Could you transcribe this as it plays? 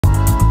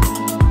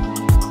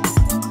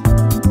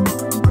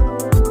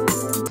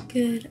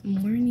Good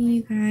morning,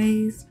 you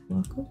guys.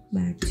 Welcome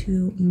back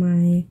to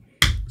my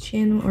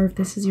channel, or if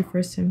this is your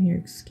first time here,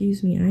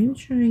 excuse me. I am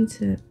trying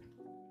to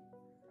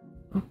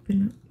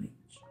open up my...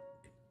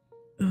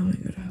 Oh my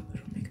god, I hope I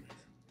don't make this.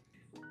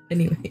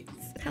 Anyways,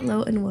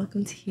 hello and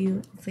welcome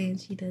to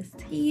Zangie Does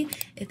Tea.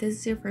 If this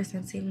is your first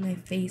time seeing my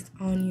face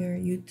on your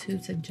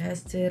YouTube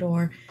suggested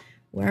or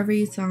wherever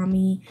you saw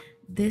me,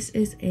 this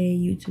is a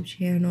YouTube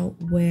channel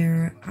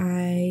where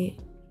I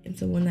am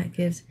someone that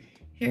gives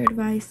hair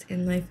advice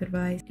and life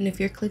advice. And if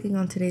you're clicking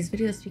on today's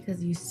video, it's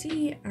because you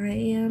see I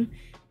am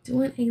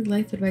doing a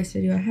life advice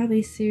video. I have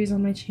a series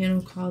on my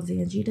channel called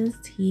Zangie Does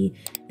Tea,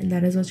 and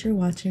that is what you're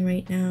watching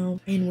right now.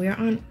 And we're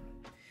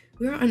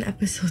on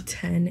episode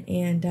 10,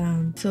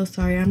 and so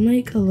sorry, I'm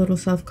like a little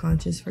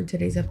self-conscious for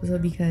today's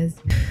episode because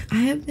I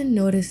have been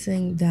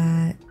noticing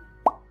that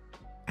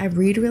I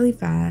read really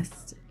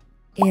fast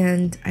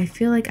and I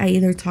feel like I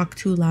either talk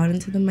too loud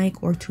into the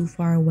mic or too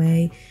far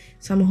away.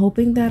 So I'm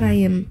hoping that I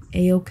am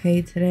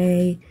a-okay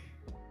today.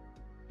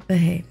 But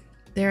hey,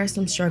 there are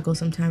some struggles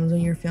sometimes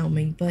when you're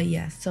filming. But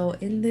yeah, so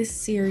in this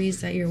series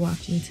that you're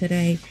watching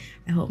today,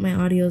 I hope my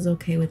audio is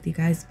okay with you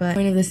guys. But the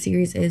point of the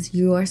series is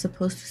you are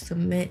supposed to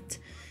submit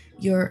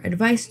your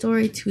advice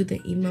story to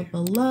the email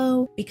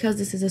below. Because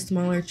this is a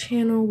smaller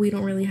channel, we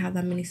don't really have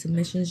that many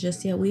submissions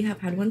just yet. We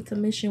have had one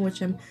submission,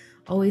 which I'm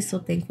always so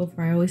thankful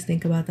for. I always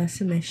think about that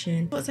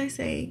submission. What was I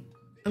saying?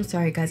 I'm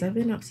sorry guys, I've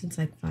been up since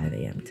like 5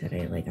 a.m.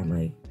 today. Like I'm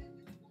like,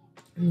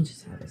 let me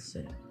just have a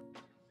sip.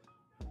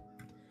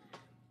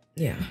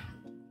 Yeah,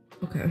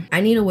 okay. I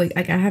need to wake,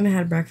 like I haven't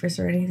had breakfast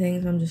or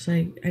anything, so I'm just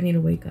like, I need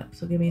to wake up.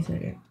 So give me a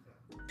second.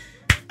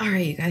 All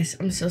right, you guys,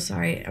 I'm so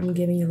sorry. I'm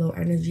giving you low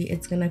energy.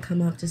 It's gonna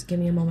come up. Just give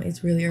me a moment.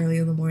 It's really early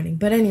in the morning.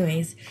 But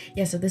anyways,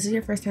 yeah, so this is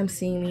your first time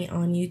seeing me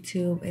on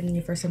YouTube and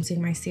your first time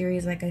seeing my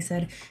series. Like I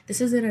said,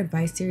 this is an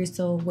advice series.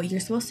 So what you're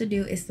supposed to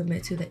do is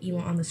submit to the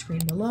email on the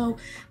screen below.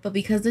 But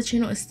because the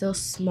channel is still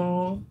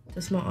small,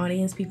 the small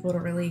audience, people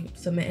don't really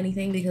submit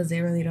anything because they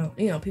really don't,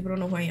 people don't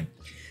know who I am.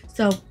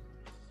 So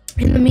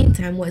in the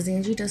meantime, what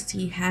Zangie Does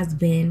Tea has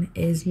been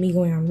is me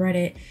going on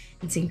Reddit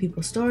and seeing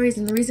people's stories.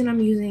 And the reason I'm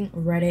using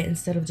Reddit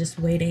instead of just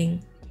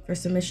waiting for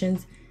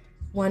submissions,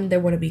 one, there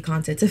wouldn't be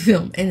content to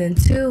film, and then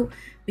two,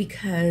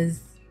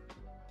 because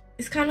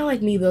it's kind of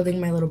like me building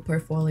my little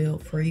portfolio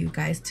for you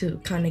guys to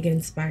kind of get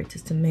inspired to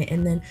submit.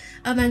 And then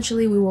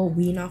eventually we will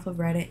wean off of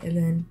Reddit and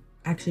then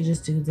actually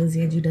just do the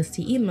Zangie Does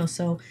Tea email.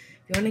 So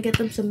if you want to get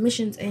them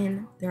submissions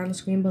in, they're on the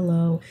screen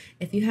below.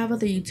 If you have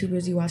other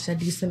YouTubers you watch that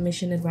do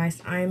submission advice,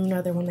 I'm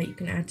another one that you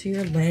can add to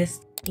your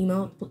list.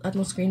 Email on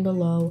the screen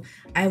below.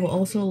 I will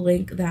also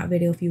link that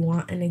video if you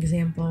want an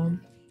example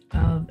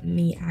of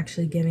me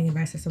actually giving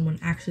advice that someone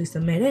actually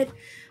submitted.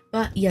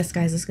 But yes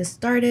guys, let's get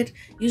started.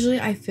 Usually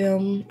I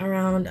film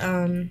around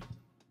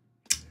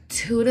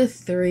 2 to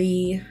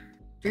 3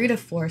 to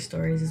 4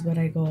 stories is what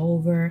I go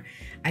over.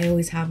 I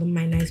always have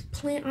my nice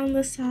plant on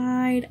the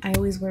side. I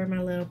always wear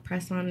my little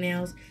press-on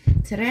nails.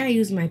 Today I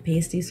use my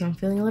pasty, so I'm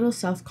feeling a little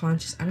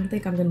self-conscious. I don't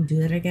think I'm gonna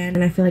do that again,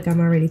 and I feel like I'm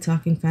already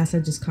talking fast. I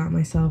just caught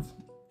myself,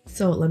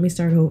 so let me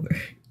start over.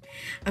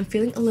 I'm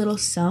feeling a little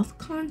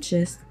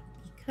self-conscious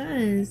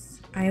because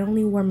I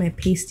only wore my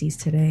pasties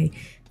today.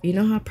 You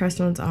know how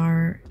press-ons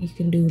are, you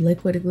can do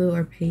liquid glue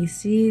or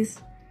pasties.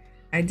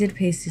 I did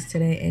pasties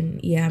today, and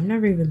yeah, I've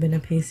never even been a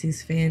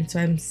pasties fan, so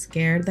I'm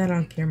scared that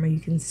on camera you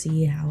can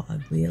see how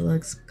ugly it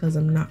looks because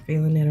I'm not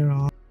feeling it at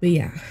all. But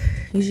yeah,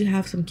 usually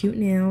have some cute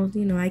nails.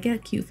 I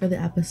get cute for the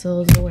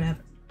episodes or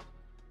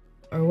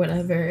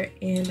whatever,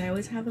 and I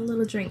always have a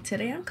little drink.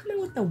 Today I'm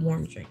coming with a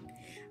warm drink.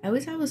 I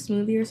always have a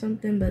smoothie or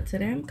something, but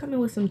today I'm coming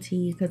with some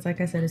tea because like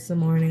I said, it's the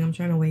morning. I'm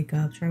trying to wake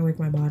up, trying to wake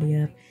my body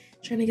up,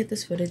 trying to get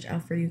this footage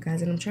out for you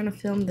guys, and I'm trying to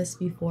film this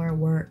before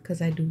work because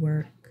I do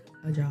work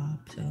a job,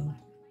 so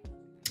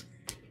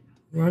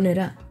run it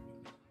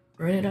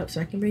up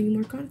so I can bring you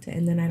more content,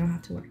 and then I don't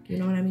have to work, you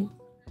know what I mean?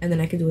 And then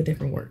I can do a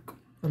different work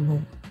from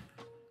home,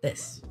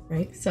 this,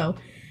 right? So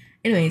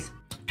anyways,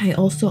 I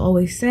also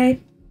always say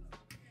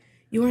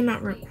you are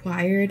not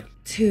required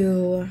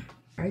to...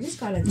 I just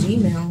got a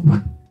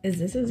Gmail. Is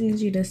this a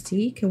Zangie Does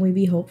Tea? Can we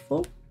be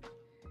hopeful?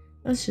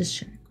 Let's just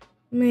check.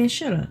 Man,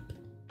 shut up.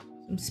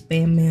 Some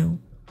spam mail.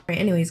 All right,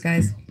 anyways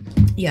guys,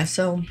 yeah,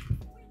 so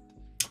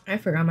I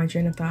forgot my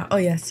train of thought. Oh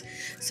yes,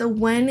 so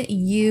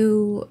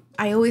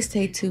I always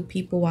say to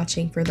people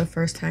watching for the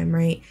first time,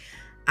 right,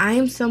 I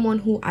am someone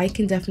who I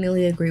can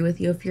definitely agree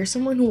with you. If you're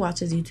someone who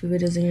watches YouTube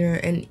videos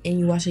and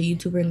you watch a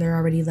YouTuber and they're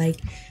already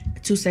like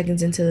 2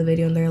 seconds into the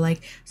video and they're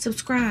like,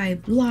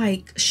 subscribe,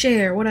 like,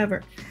 share,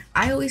 whatever,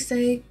 I always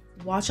say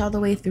watch all the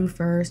way through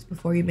first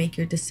before you make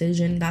your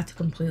decision. That's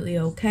completely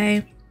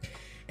okay.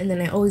 And then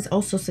I always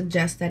also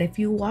suggest that if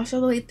you watch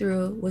all the way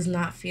through, was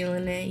not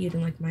feeling it, you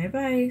didn't like my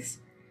advice,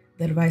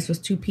 the advice was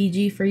too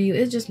PG for you,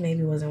 it just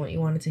maybe wasn't what you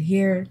wanted to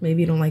hear,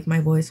 maybe you don't like my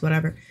voice,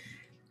 whatever,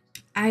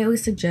 I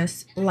always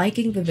suggest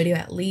liking the video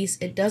at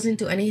least. It doesn't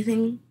do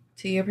anything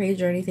to your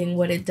page or anything.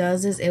 What it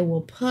does is it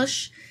will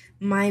push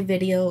my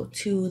video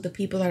to the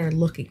people that are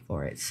looking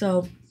for it.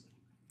 So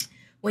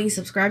When you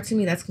subscribe to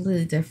me, that's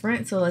completely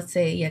different. So let's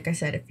say, like I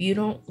said, if you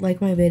don't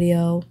like my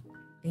video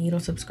and you don't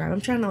subscribe,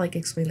 I'm trying to like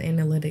explain the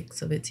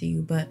analytics of it to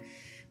you, but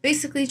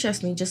basically,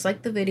 trust me, just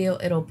like the video,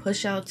 it'll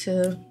push out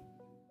to,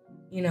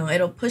 you know,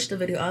 it'll push the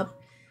video up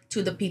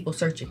to the people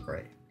searching for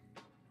it.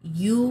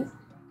 You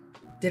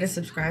didn't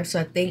subscribe, so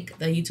I think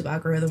the YouTube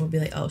algorithm will be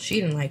like, oh, she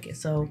didn't like it,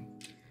 so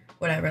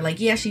whatever. Like,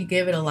 yeah, she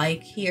gave it a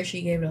like, he or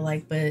she gave it a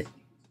like, but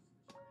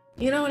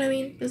you know what I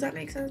mean? Does that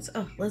make sense?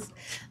 Oh, let's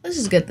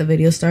just get the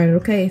video started,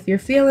 okay? If you're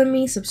feeling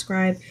me,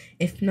 subscribe.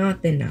 If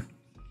not, then no.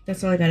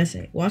 That's all I gotta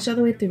say. Watch all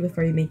the way through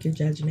before you make your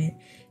judgment.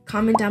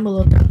 Comment down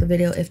below throughout the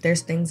video if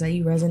there's things that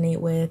you resonate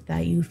with,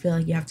 that you feel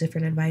like you have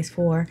different advice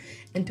for.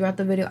 And throughout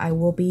the video, I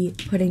will be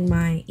putting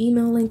my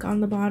email link on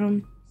the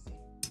bottom,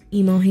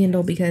 email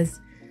handle, because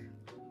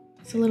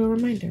it's a little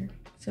reminder.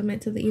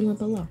 Submit to the email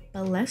below.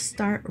 But let's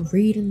start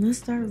reading.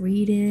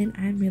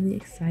 I'm really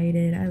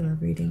excited. I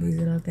love reading these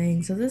little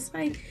things. So this,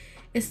 like,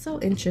 it's so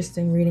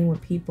interesting reading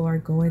what people are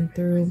going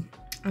through.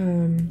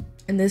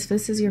 And this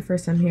is your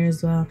first time here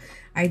as well,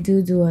 I do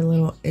a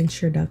little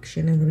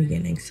introduction in the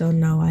beginning. So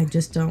no, I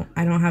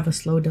don't have a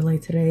slow delay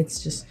today.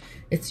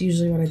 It's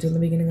usually what I do in the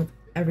beginning of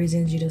every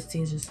Zangie Does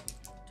Tea, is just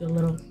do a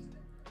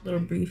little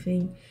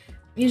briefing.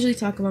 Usually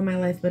talk about my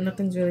life, but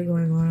nothing's really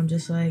going on. I'm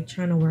just like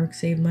trying to work,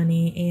 save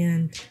money,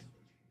 and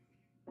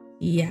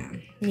yeah,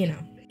 you know,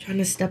 trying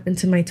to step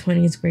into my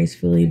 20s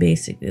gracefully.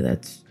 Basically,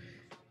 that's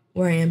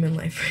where I am in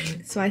life right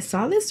now. So I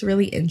saw this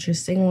really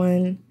interesting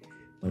one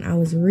when I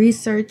was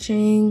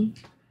researching.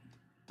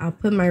 I'll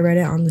put my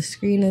Reddit on the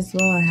screen as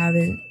well. I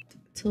haven't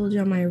told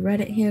you my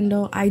Reddit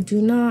handle. I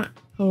do not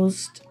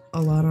post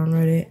a lot on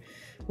Reddit.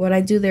 What I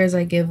do there is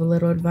I give a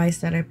little advice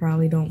that I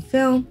probably don't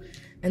film,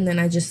 and then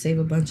I just save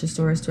a bunch of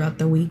stories throughout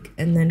the week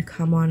and then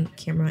come on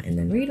camera and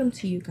then read them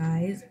to you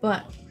guys.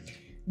 But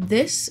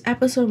this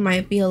episode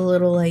might be a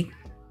little like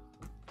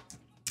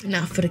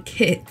not for the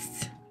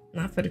kids,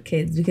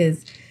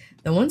 because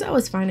the ones I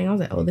was finding, I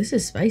was like, oh, this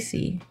is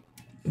spicy.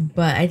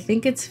 But I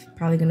think it's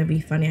probably going to be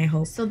funny, I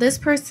hope. So this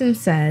person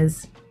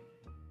says,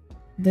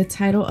 the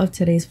title of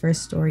today's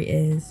first story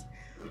is,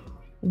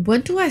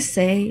 what do I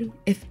say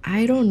if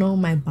I don't know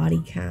my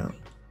body count?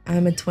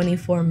 I'm a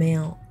 24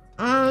 male.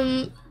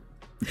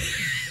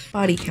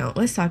 Body count.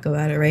 Let's talk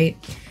about it, right?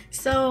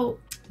 So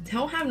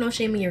don't have no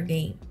shame in your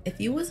game. If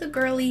you was a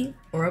girly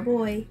or a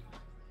boy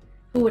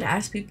who would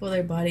ask people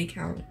their body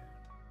count,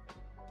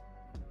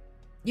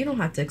 you don't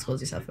have to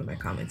expose yourself in my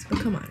comments, but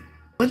come on.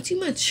 Once you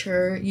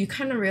mature, you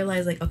kind of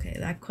realize, like, okay,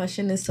 that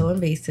question is so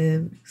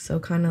invasive, so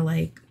kind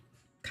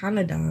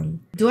of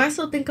dumb. Do I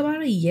still think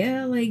about it?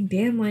 Yeah, like,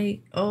 damn,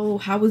 like, oh,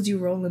 how was you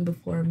rolling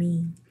before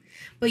me?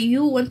 But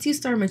once you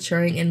start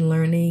maturing and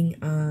learning,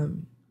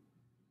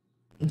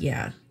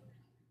 yeah,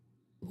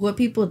 what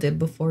people did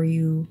before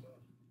you,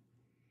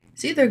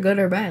 it's either good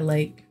or bad.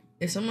 Like,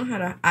 if someone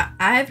had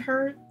I've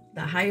heard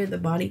the higher the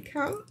body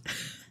count,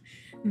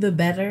 the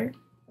better.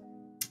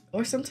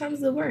 Or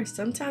sometimes the worst.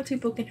 Sometimes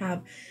people can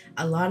have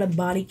a lot of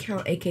body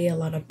count, aka a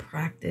lot of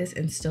practice,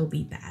 and still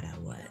be bad at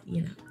what,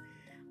 you know.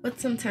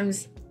 But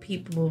sometimes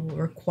people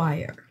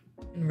require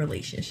in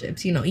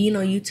relationships. You know,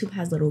 YouTube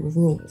has little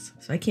rules.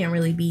 So I can't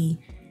really be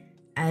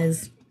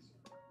as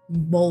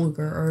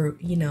vulgar or,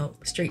 you know,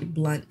 straight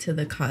blunt to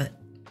the cut.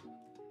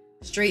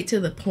 Straight to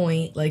the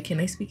point. Like, can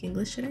I speak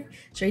English today?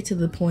 Straight to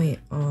the point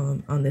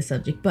on this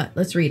subject. But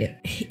let's read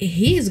it.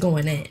 He is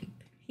going in.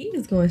 He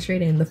is going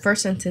straight in. The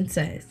first sentence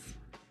says,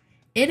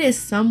 it is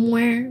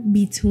somewhere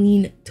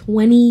between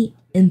 20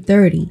 and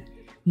 30.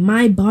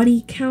 My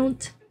body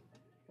count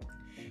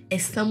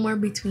is somewhere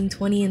between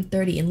 20 and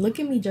 30. And look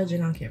at me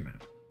judging on camera.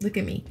 Look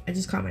at me. I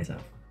just caught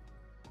myself.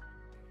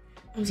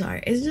 I'm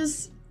sorry. It's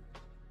just,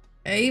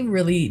 I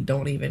really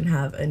don't even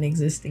have an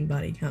existing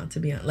body count,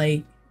 to be honest.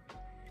 Like,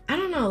 I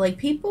don't know.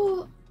 Like,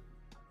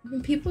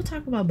 when people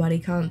talk about body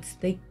counts,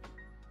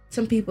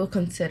 some people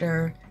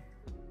consider,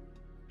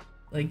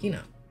 like, you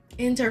know,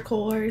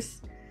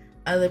 intercourse.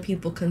 Other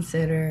people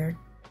consider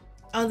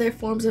other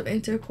forms of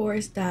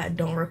intercourse that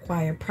don't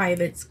require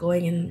privates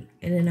going in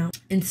and out.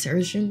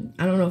 Insertion.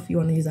 I don't know if you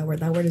want to use that word.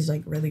 That word is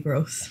like really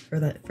gross for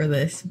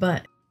this.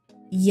 But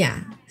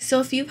yeah. So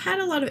if you've had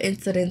a lot of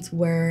incidents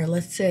where,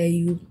 let's say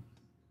you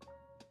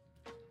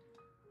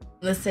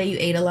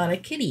ate a lot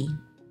of kitty.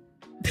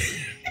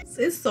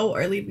 It's so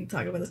early to be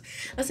talking about this.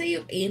 Let's say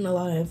you've eaten a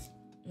lot of,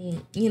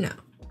 you know.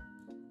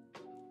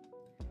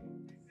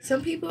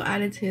 Some people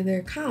added to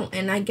their count,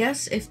 and I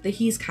guess if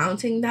he's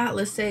counting that,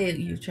 let's say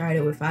you tried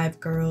it with 5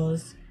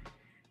 girls,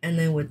 and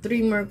then with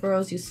 3 more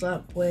girls you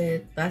slept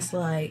with, that's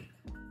like,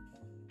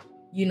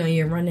 you know,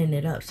 you're running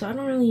it up. So I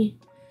don't really,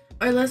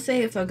 or let's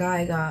say if a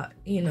guy got,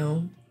 you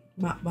know,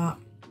 bop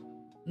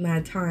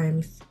mad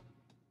times,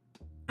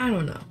 I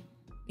don't know,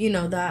 you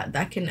know,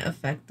 that can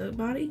affect the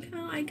body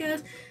count, I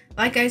guess.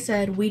 Like I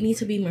said, we need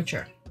to be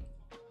mature.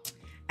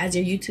 As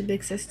your YouTube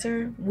big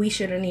sister, we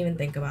shouldn't even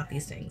think about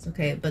these things,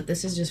 okay? But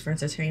this is just for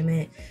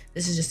entertainment.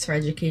 This is just for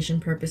education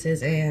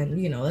purposes.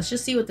 And, you know, let's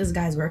just see what this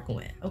guy's working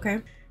with,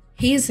 okay?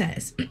 He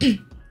says,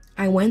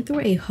 I went through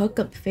a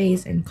hookup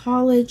phase in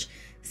college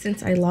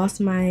since I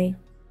lost my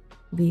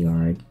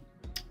V-card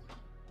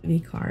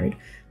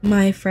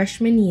my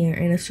freshman year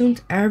and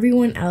assumed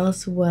everyone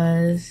else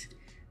was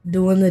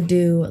doing the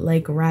do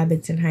like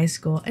rabbits in high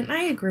school. And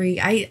I agree.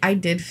 I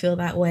did feel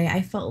that way.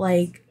 I felt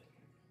like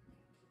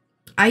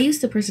I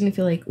used to personally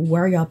feel like,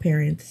 where are y'all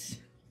parents?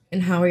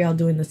 And how are y'all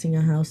doing this in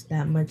your house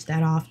that much,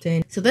 that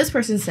often? So this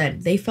person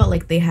said they felt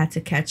like they had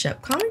to catch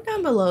up. Comment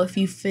down below if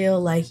you feel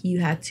like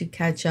you had to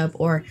catch up,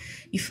 or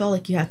you felt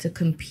like you had to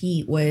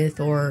compete with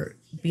or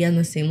be on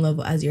the same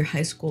level as your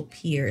high school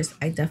peers.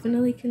 I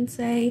definitely can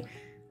say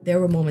there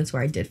were moments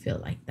where I did feel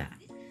like that.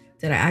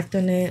 Did I act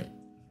on it?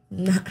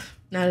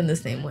 Not in the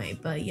same way,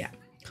 but yeah.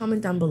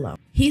 Comment down below.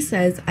 He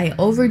says, I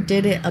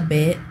overdid it a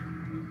bit.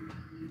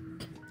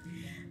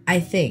 I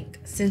think,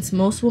 since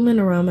most women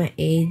around my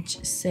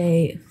age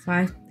say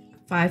 5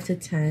 to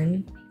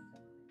 10.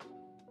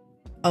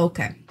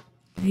 Okay.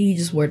 He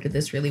just worded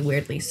this really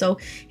weirdly. So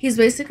he's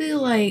basically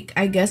like,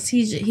 I guess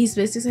he's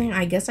basically saying,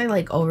 I guess I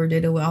like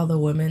overdid it with all the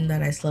women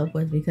that I slept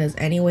with, because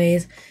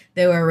anyways,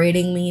 they were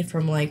rating me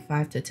from like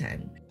 5 to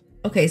 10.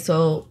 Okay,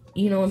 so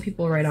you know when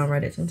people write on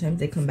Reddit, sometimes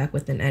they come back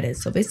with an edit.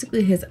 So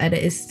basically his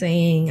edit is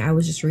saying, I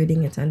was just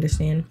reading it to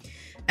understand.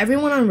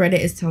 Everyone on Reddit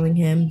is telling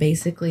him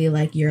basically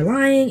like, you're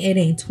lying, it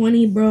ain't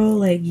 20, bro,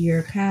 like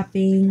you're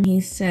capping. He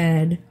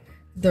said,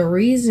 the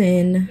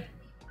reason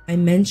I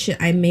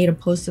made a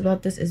post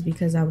about this is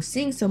because I was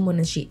seeing someone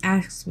and she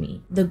asked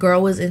me. The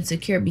girl was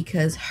insecure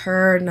because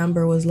her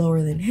number was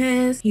lower than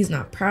his. He's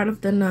not proud of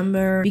the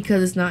number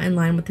because it's not in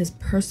line with his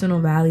personal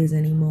values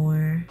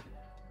anymore.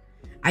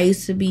 I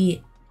used to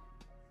be,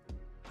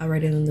 I'll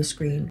write it on the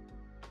screen.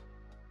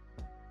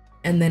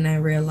 And then I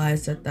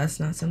realized that that's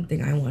not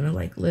something I want to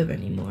like live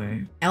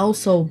anymore.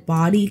 Also,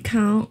 body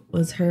count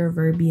was her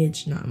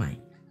verbiage, not mine.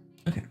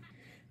 Okay.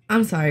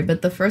 I'm sorry,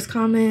 but the first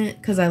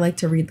comment, because I like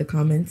to read the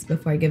comments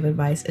before I give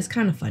advice, it's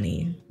kind of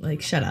funny.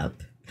 Like, shut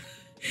up.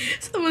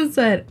 Someone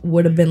said,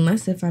 would have been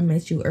less if I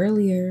met you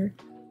earlier.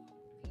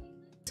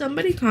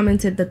 Somebody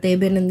commented that they've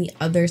been in the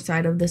other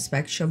side of the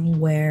spectrum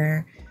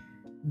where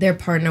their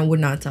partner would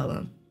not tell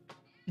them.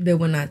 They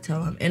would not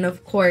tell them. And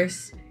of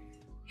course,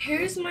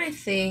 here's my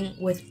thing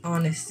with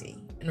honesty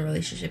in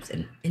relationships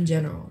in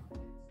general.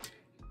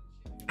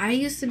 I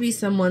used to be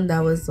someone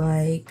that was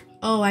like,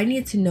 oh, I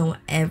need to know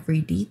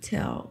every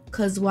detail.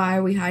 Because why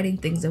are we hiding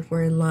things if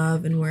we're in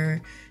love and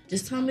we're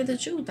just tell me the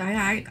truth?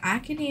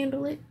 I can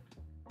handle it.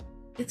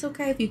 It's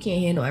okay if you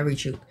can't handle every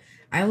truth.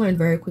 I learned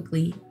very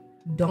quickly,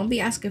 don't be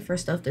asking for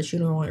stuff that you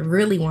don't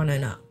really want to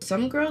know.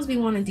 Some girls be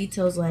wanting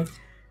details like,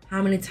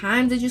 how many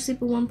times did you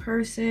sleep with one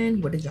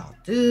person? What did y'all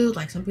do?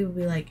 Like some people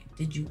be like,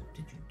 did you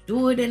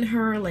do it in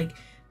her? Like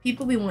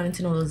people be wanting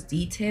to know those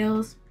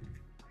details.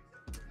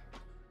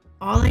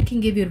 All I can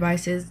give you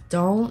advice is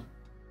don't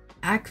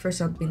ask for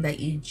something that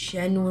you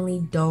genuinely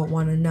don't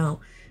want to know.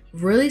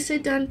 Really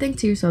sit down and think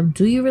to yourself,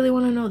 do you really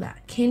want to know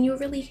that? Can you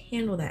really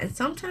handle that? And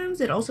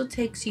sometimes it also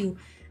takes you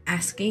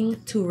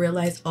asking to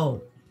realize,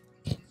 oh,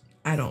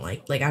 I don't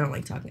like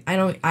talking. I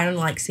don't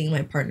like seeing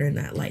my partner in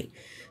that light.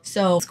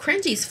 So it's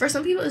cringy. For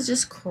some people, it's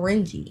just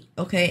cringy.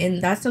 Okay.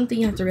 And that's something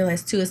you have to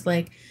realize too. It's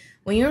like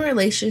when you're in a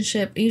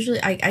relationship,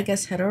 usually I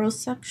guess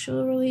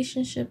heterosexual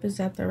relationship, is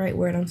that the right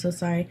word? I'm so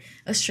sorry.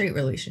 A straight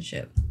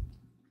relationship.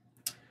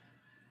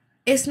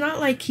 It's not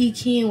like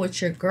kikiing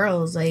with your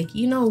girls. Like,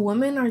 you know,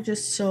 women are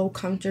just so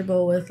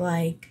comfortable with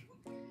like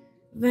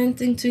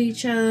venting to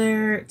each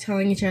other,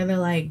 telling each other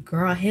like,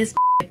 girl, his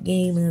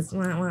game is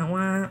wah wah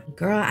wah.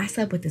 Girl, I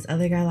slept with this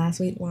other guy last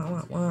week. Wah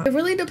wah wah. It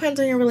really depends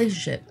on your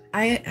relationship.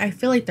 I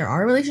feel like there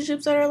are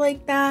relationships that are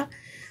like that,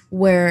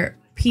 where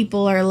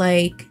people are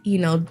like, you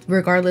know,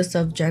 regardless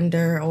of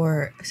gender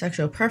or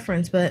sexual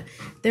preference, but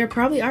there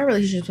probably are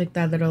relationships like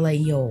that that are like,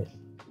 yo,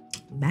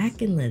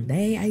 back in the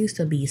day, I used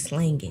to be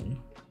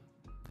slanging.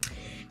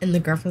 And the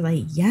girlfriend's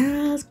like,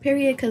 yes,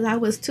 period, because I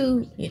was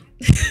too.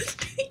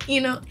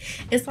 You know,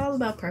 it's all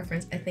about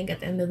preference. I think at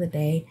the end of the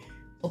day,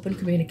 open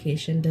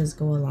communication does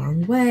go a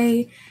long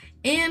way.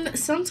 And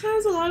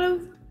sometimes a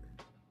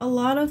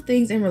lot of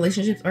things in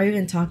relationships or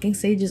even talking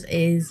stages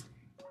is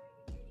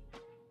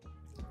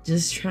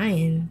just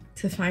trying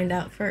to find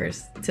out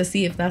first to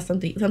see if that's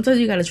something. Sometimes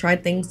you got to try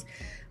things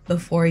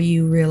before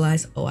you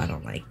realize, oh, I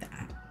don't like that.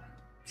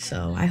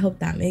 So I hope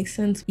that makes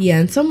sense. Yeah,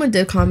 and someone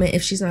did comment,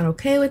 if she's not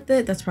okay with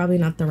it, that's probably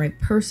not the right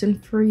person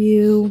for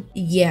you.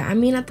 Yeah, I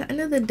mean, at the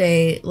end of the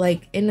day,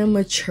 like in a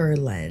mature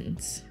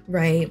lens,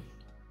 right?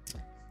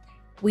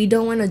 We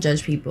don't want to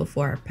judge people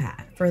for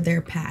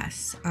their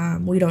past.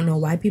 We don't know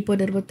why people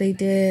did what they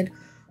did,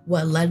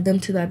 what led them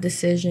to that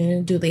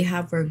decision. Do they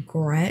have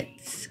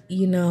regrets?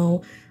 You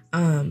know,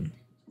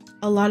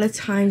 a lot of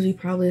times we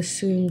probably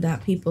assume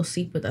that people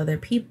sleep with other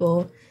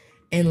people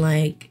and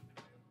like,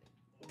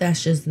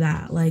 that's just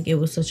that. Like, it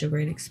was such a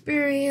great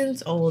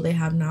experience. Oh, they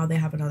have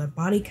another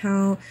body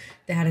count.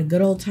 They had a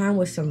good old time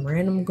with some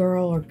random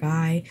girl or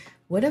guy.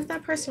 What if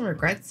that person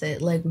regrets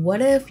it? Like, what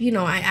if, you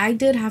know, I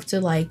did have to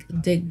like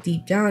dig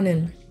deep down,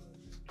 and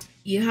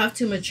you have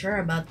to mature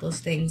about those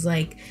things.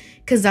 Like,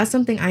 because that's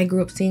something I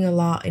grew up seeing a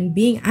lot and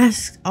being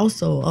asked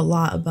also a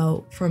lot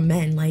about from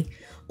men. Like,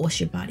 what's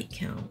your body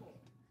count?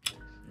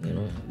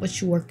 what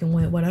you working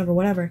with,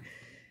 whatever.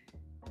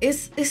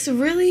 It's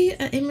really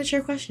an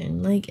immature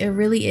question. Like, it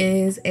really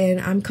is. And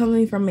I'm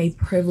coming from a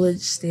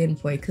privileged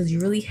standpoint, because you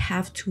really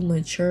have to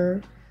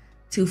mature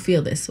to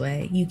feel this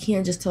way. You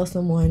can't just tell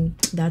someone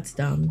that's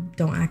dumb.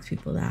 Don't ask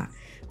people that.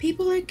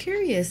 People are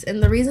curious,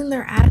 and the reason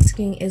they're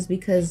asking is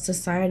because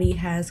society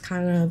has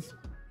kind of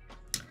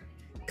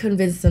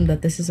convinced them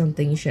that this is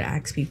something you should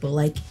ask people.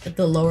 Like,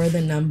 the lower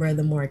the number,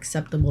 the more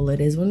acceptable it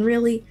is, when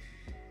really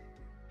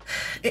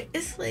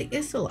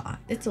it's a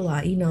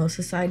lot. You know,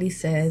 society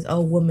says,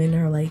 oh, women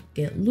are like,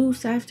 get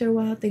loose after a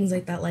while, things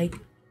like that. Like,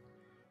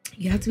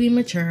 you have to be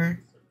mature,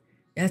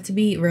 you have to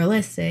be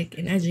realistic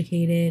and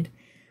educated,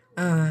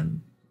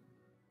 and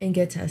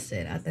get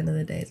tested. At the end of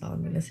the day is all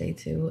I'm gonna say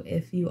too.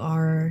 If you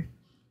are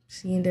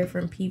seeing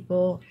different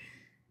people,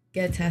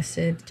 get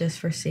tested just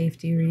for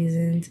safety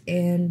reasons,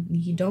 and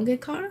you don't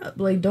get caught up.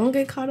 Like, don't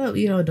get caught up,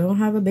 you know, don't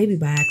have a baby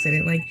by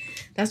accident. Like,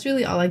 that's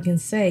really all I can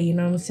say, you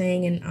know what I'm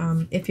saying?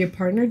 And if your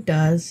partner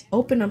does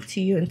open up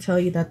to you and tell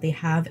you that they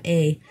have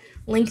a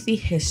lengthy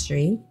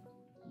history,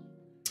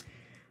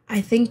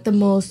 I think the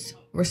most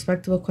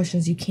respectable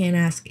questions you can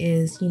ask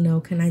is, you know,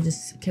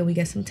 can we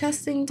get some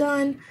testing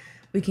done?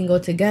 We can go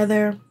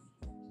together.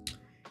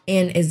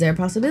 And is there a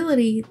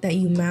possibility that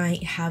you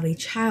might have a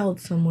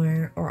child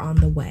somewhere or on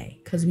the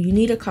way? Because you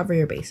need to cover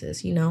your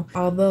bases, you know?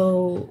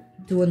 Although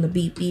doing the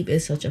beep beep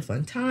is such a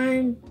fun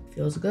time,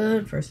 feels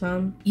good for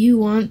some, you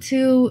want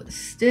to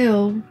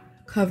still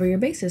cover your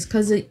bases,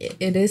 because it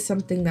is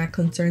something that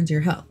concerns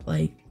your health,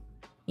 like,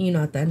 you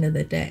know, at the end of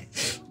the day.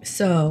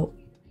 So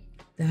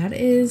that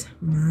is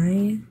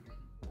my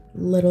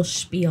little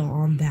spiel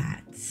on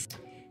that.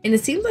 And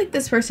it seems like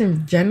this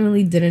person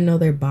generally didn't know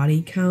their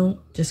body count,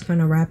 just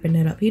kind of wrapping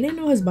it up. He didn't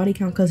know his body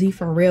count because he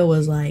for real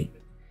was like,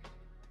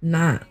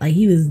 not, like,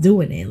 he was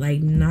doing it,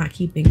 like, not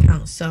keeping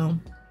count. So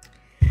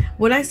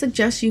would I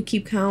suggest you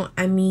keep count?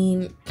 I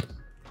mean,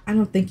 I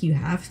don't think you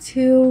have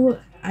to.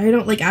 I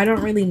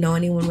don't really know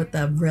anyone with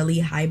a really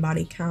high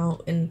body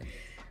count. And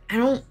I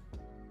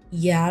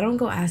don't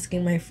go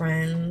asking my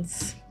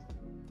friends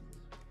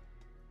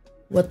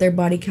what their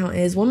body count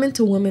is. Women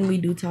to women, we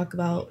do talk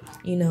about,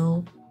 you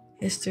know,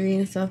 history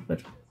and stuff, but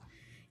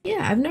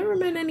yeah, I've never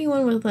met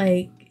anyone with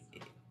like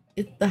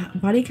the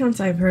body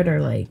counts I've heard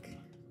are like,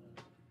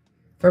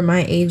 for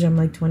my age, I'm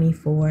like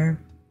 24,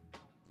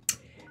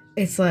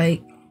 it's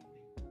like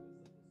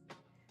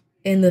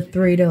in the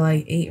 3 to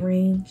like 8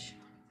 range.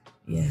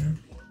 Yeah,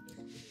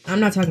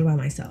 I'm not talking about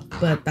myself,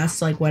 but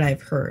that's like what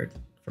I've heard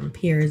from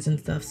peers and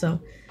stuff.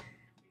 So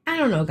I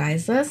don't know,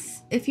 guys.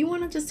 If you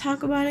want to just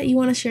talk about it, you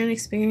want to share an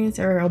experience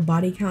or a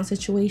body count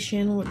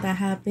situation that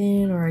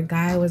happened, or a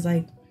guy was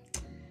like,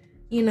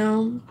 you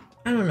know,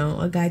 I don't know,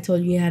 a guy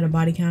told you he had a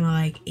body count of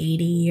like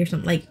 80 or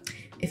something. Like,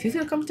 if you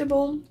feel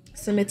comfortable,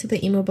 submit to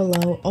the email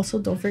below. Also,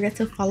 don't forget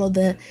to follow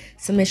the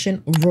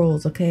submission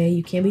rules, okay?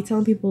 You can't be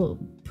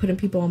putting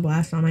people on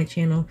blast on my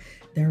channel,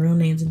 their real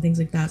names and things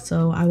like that.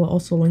 So I will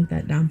also link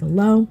that down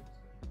below.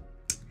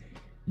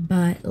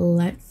 But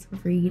let's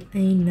read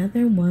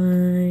another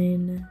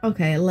one.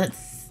 Okay, do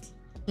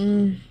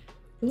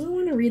I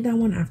want to read that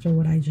one after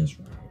what I just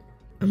wrote?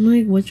 I'm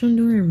like, which one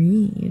do I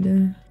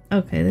read?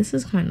 Okay, this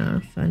is kind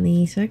of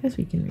funny, so I guess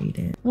we can read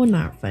it. Well,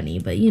 not funny,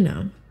 but you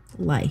know,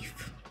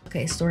 life.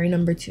 Okay, story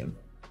number 2.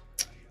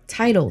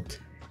 Titled,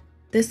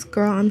 "This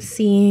girl I'm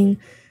seeing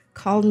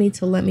called me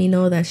to let me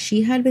know that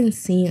she had been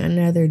seeing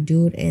another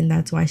dude and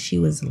that's why she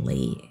was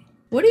late."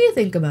 What do you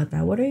think about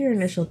that? What are your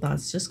initial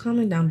thoughts? Just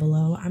comment down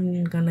below.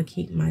 I'm gonna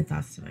keep my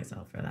thoughts to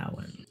myself for that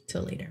one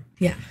till later.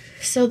 Yeah,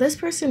 so this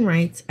person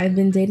writes, "I've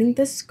been dating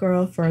this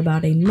girl for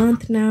about a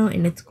month now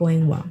and it's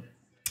going well.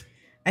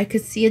 I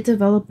could see it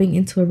developing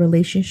into a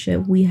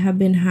relationship. We have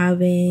been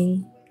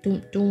having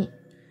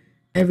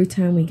every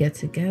time we get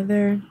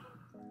together.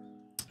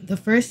 The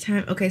first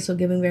time," okay, so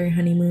giving very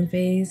honeymoon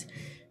phase.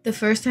 "The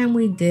first time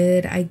we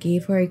did, I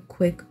gave her a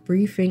quick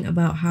briefing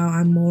about how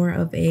I'm more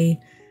of a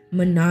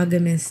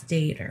monogamous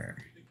dater,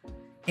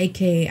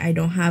 aka I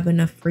don't have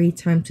enough free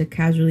time to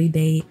casually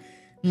date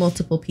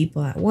multiple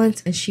people at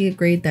once, and she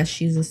agreed that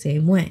she's the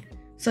same way.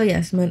 So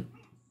yes,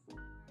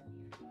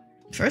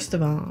 first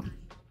of all,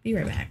 be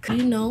right back.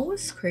 You know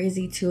what's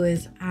crazy too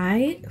is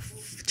I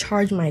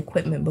charge my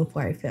equipment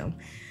before I film.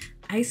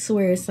 I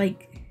swear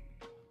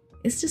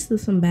it's just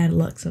some bad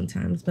luck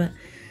sometimes, but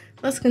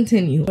let's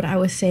continue. What I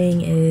was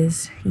saying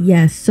is,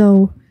 yes,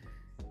 so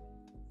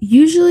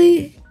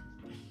usually,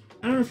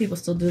 I don't know if people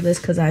still do this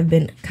because I've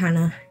been kind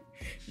of,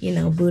 you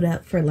know, booed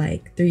up for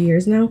like 3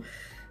 years now.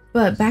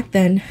 But back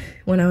then,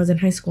 when I was in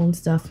high school and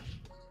stuff,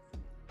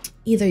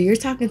 either you're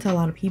talking to a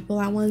lot of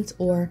people at once,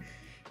 or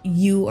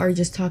you are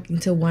just talking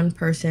to one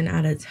person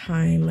at a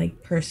time,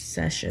 like per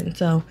session.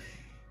 So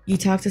you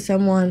talk to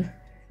someone,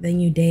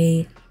 then you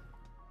date,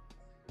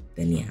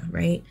 then yeah,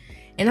 right?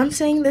 And I'm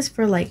saying this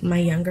for like my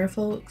younger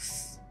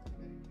folks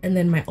and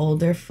then my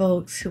older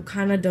folks who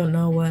kind of don't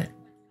know what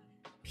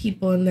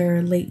people in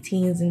their late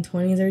teens and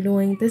 20s are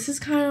doing. This is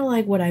kind of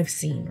like what I've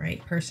seen,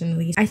 right?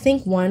 Personally, I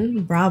think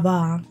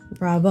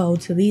bravo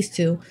to these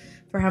two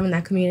for having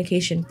that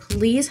communication.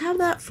 Please have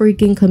that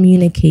freaking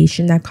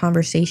communication, that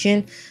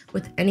conversation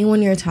with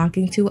anyone you're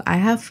talking to. I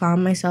have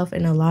found myself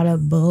in a lot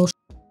of bullshit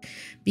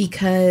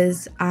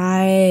because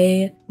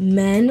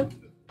men,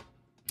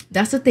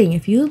 that's the thing.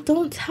 If you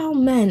don't tell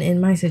men, in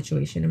my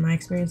situation, in my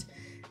experience,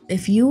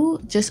 if you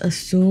just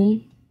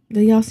assume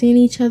that y'all seeing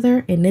each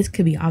other, and this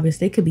could be obvious,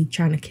 they could be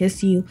trying to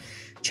kiss you,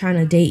 trying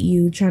to date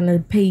you, trying to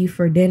pay you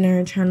for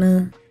dinner,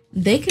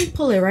 they can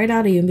pull it right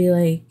out of you and be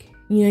like,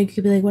 you know, you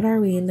could be like, what are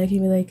we? And they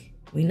can be like,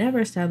 we never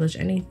established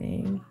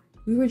anything.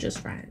 We were just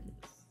friends.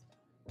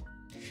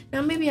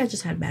 Now, maybe I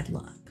just had bad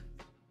luck.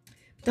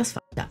 That's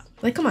fucked up.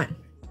 Like, come on.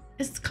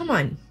 Come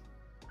on.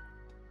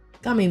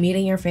 Got me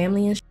meeting your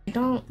family and shit.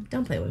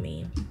 Don't play with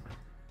me.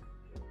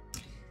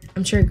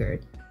 I'm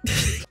triggered.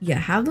 Yeah,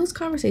 have those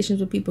conversations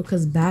with people,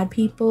 because bad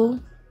people,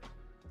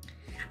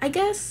 I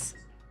guess,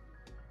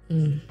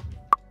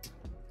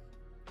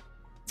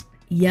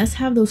 yes,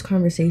 have those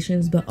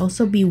conversations, but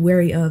also be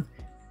wary of,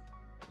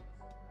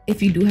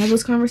 if you do have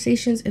those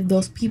conversations, if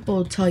those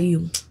people tell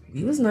you,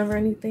 we was never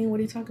anything, what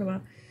are you talking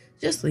about?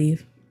 Just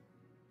leave.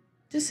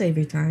 Just save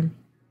your time.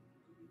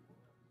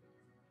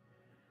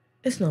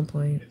 It's no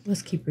point.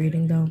 Let's keep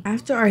reading though.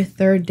 After our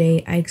third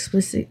date, I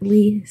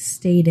explicitly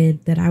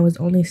stated that I was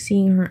only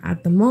seeing her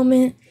at the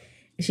moment.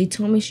 And she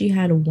told me she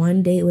had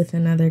one date with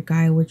another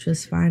guy, which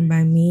was fine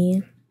by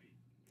me.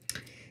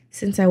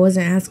 Since I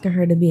wasn't asking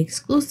her to be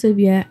exclusive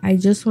yet, I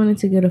just wanted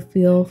to get a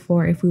feel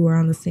for if we were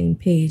on the same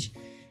page.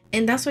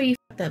 And that's where you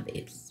fucked up,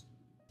 babes.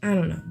 I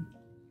don't know.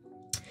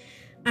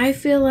 I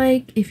feel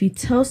like if you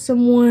tell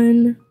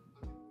someone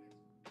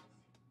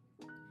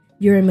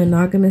you're a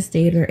monogamous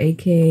dater,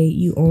 aka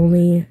you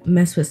only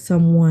mess with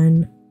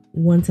someone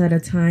once at a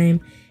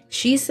time,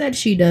 she said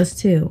she does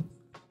too.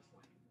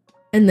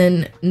 And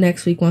then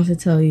next week wants to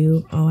tell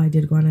you, oh, I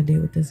did go on a date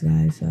with this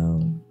guy,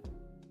 so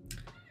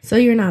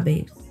you're not,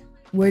 babes.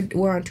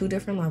 We're on two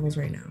different levels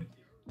right now.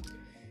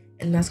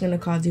 And that's gonna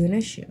cause you an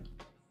issue.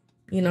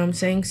 You know what I'm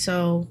saying?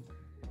 So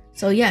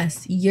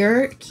yes,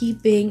 you're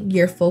keeping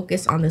your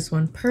focus on this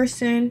one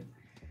person,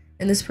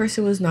 and this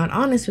person was not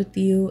honest with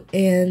you,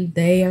 and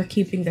they are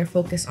keeping their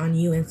focus on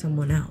you and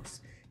someone else.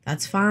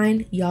 That's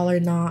fine. Y'all are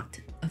not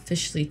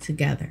officially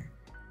together.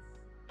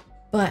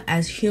 But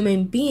as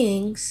human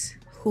beings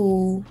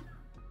who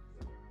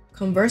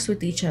converse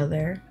with each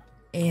other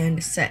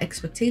and set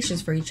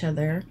expectations for each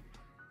other,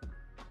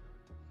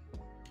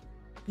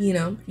 you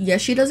know, yes,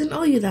 she doesn't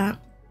owe you that.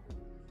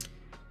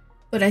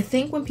 But I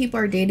think when people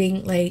are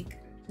dating, like,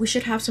 we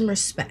should have some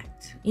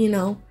respect, you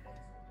know?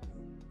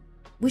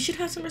 We should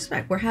have some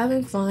respect. We're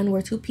having fun.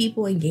 We're two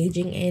people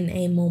engaging in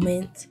a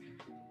moment.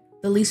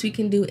 The least we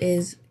can do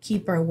is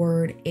keep our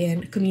word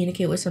and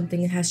communicate with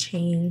something that has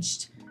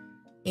changed.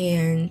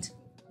 And,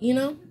 you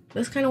know,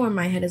 that's kind of where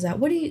my head is at.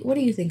 What do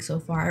you think so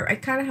far? I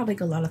kind of have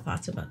like a lot of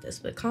thoughts about this,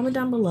 but comment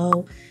down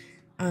below.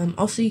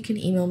 Also, you can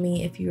email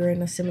me if you're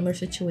in a similar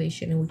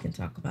situation and we can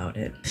talk about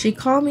it. She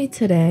called me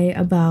today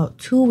about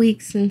 2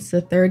 weeks since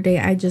the third day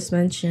I just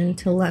mentioned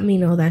to let me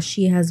know that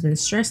she has been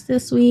stressed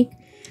this week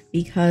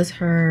because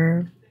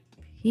her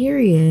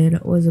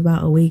period was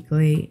about a week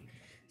late.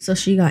 So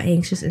she got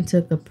anxious and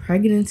took a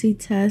pregnancy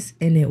test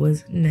and it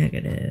was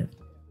negative.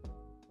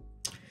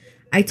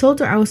 I told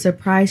her I was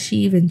surprised she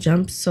even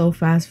jumped so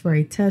fast for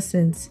a test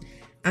since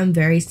I'm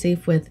very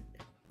safe with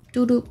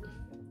doo-doo,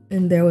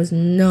 and there was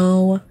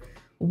no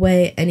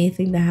way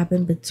anything that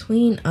happened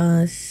between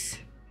us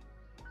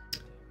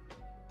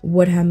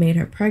would have made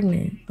her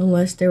pregnant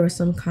unless there was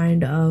some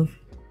kind of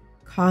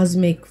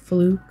cosmic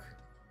fluke.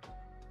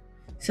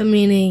 So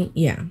meaning,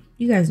 yeah,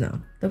 you guys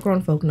know. The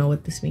grown folk know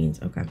what this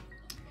means. Okay.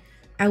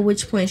 At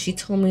which point she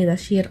told me that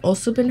she had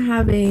also been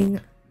having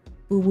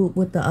boo-boo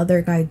with the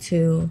other guy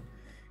too.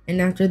 And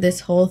after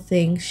this whole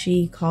thing,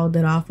 she called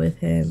it off with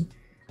him.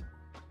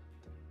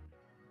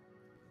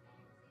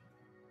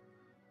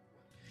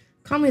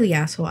 Call me the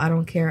asshole. I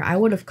don't care. I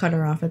would have cut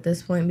her off at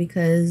this point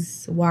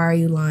because why are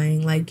you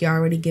lying? Like, you're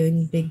already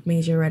giving big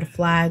major red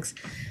flags.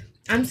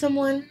 I'm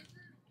someone,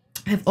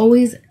 I've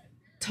always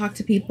talked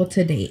to people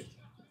to date.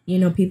 You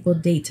know, people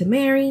date to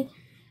marry.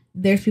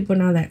 There's people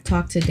now that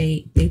talk to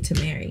date to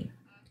marry.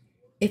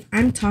 If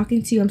I'm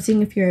talking to you, I'm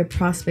seeing if you're a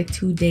prospect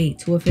to date,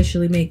 to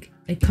officially make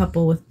a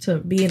couple with, to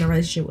be in a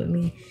relationship with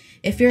me.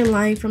 If you're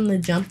lying from the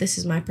jump, this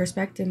is my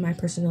perspective, my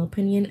personal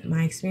opinion,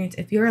 my experience.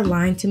 If you're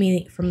lying to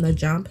me from the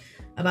jump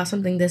about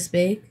something this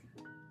big,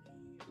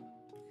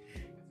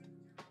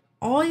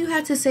 all you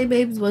had to say,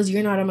 babes, was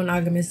you're not a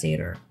monogamous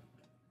dater.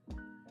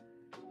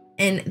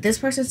 And this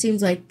person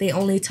seems like they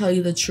only tell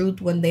you the truth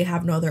when they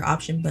have no other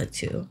option but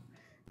to.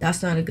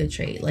 That's not a good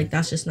trait. Like,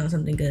 that's just not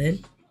something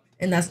good.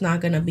 And that's not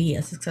going to be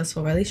a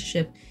successful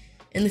relationship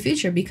in the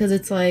future, because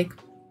it's like,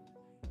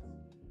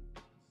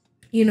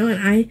 you know,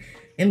 and I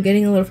am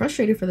getting a little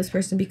frustrated for this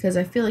person because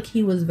I feel like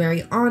he was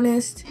very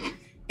honest.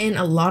 And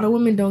a lot of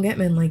women don't get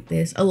men like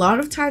this. A lot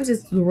of times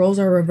the roles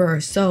are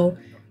reversed. So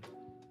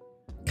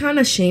kind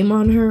of shame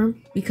on her,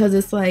 because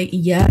it's like,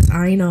 yes,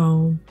 I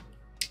know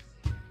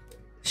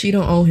she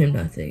don't owe him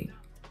nothing.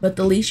 But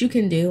the least you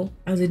can do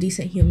as a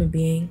decent human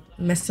being,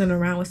 messing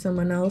around with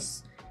someone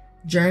else,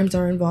 germs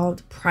are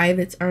involved,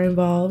 privates are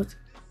involved,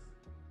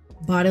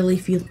 bodily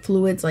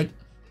fluids, like,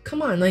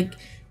 come on, like,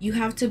 you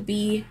have to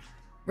be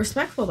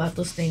respectful about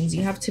those things.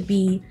 You have to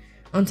be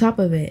on top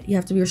of it. You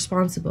have to be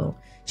responsible.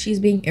 She's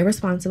being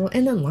irresponsible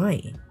and then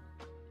lying.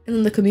 And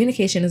then the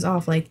communication is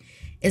off. Like,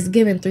 it's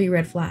given 3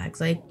 red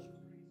flags. Like,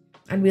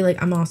 I'd be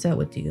like, I'm all set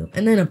with you.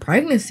 And then a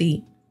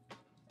pregnancy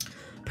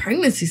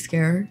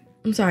scare.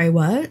 I'm sorry,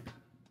 what?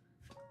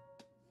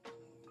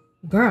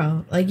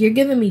 Girl, like, you're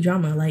giving me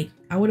drama. Like,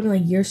 I would have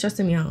been like, you're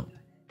stressing me out.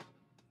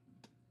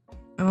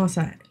 I'm all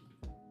set.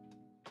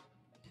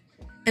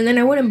 And then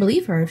I wouldn't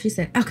believe her if she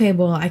said, okay,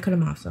 well, I cut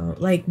him off. So,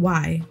 like,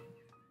 why?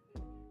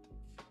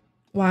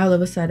 Why all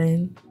of a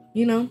sudden,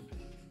 you know?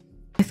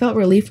 I felt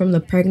relief from the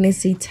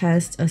pregnancy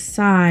test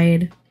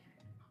aside,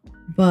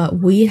 but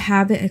we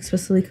haven't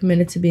explicitly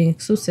committed to being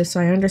exclusive. So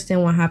I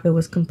understand what happened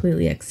was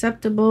completely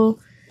acceptable.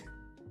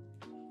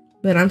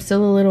 But I'm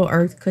still a little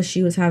irked because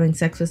she was having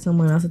sex with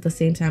someone else at the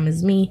same time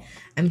as me.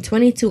 I'm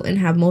 22 and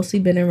have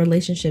mostly been in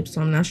relationships,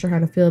 so I'm not sure how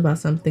to feel about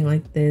something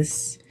like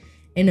this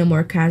in a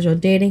more casual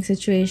dating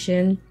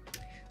situation.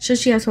 Should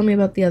she have told me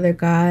about the other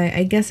guy?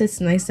 I guess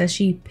it's nice that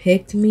she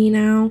picked me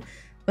now,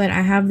 but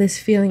I have this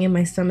feeling in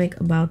my stomach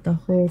about the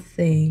whole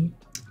thing.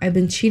 I've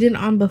been cheated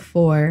on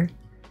before.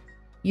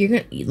 You're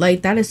gonna,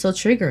 like, that is so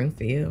triggering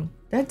for you.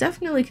 That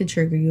definitely could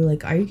trigger you.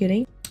 Like, are you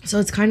kidding? So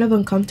it's kind of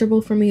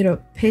uncomfortable for me to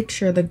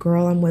picture the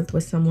girl I'm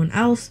with someone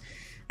else.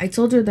 I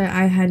told her that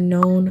I had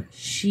known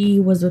she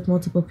was with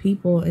multiple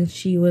people and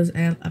she was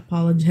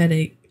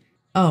apologetic.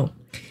 Oh,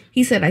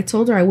 he said, I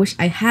told her I wish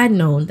I had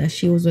known that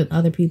she was with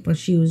other people and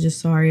she was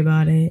just sorry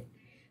about it.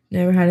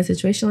 Never had a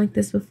situation like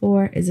this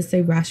before. Is this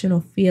a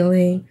rational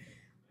feeling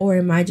or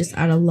am I just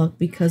out of luck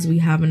because we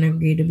haven't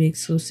agreed to be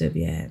exclusive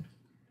yet?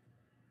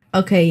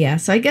 Okay, yeah.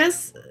 So I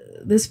guess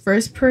this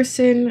first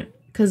person,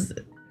 because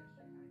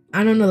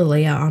I don't know the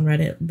layout on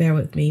Reddit, bear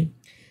with me.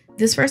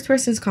 This first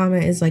person's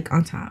comment is like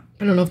on top.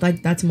 I don't know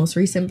if that's the most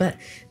recent, but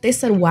they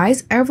said, why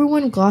is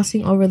everyone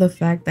glossing over the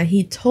fact that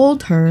he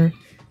told her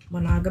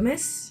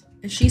monogamous?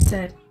 And she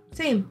said,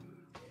 same,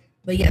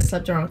 but yet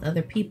slept around with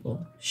other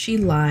people. She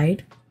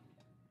lied,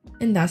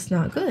 and that's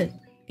not good.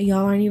 And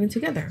y'all aren't even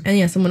together. And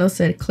yeah, someone else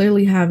said,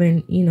 clearly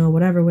having, you know,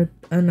 whatever with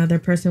another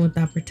person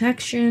without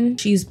protection.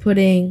 She's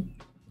putting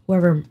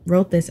whoever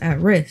wrote this at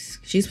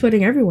risk. She's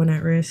putting everyone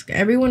at risk.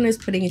 Everyone is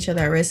putting each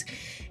other at risk.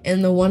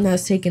 And the one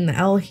that's taking the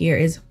L here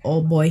is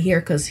old boy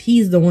here because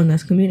he's the one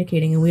that's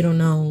communicating and we don't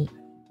know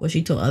what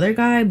she told other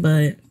guy.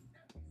 But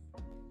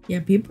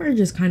yeah, people are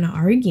just kind of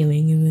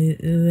arguing in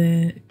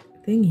the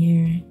thing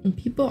here. And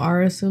people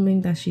are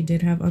assuming that she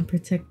did have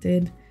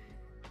unprotected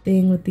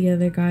thing with the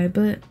other guy,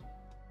 but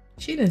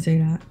she didn't say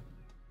that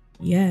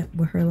yet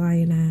with her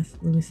lying ass.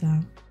 Let me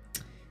stop.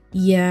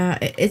 Yeah,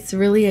 it's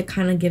really a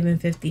kind of given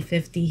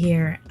 50-50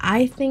 here.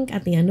 I think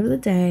at the end of the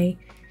day,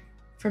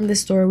 from this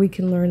story, we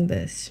can learn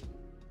this.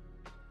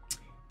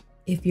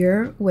 If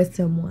you're with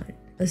someone,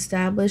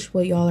 establish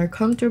what y'all are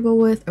comfortable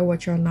with or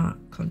what you're not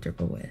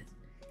comfortable with.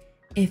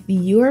 If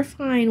you're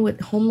fine with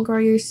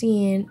homegirl you're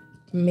seeing,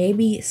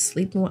 maybe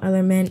sleeping with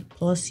other men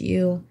plus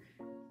you,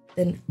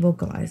 then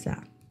vocalize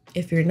that.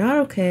 If you're not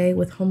okay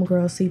with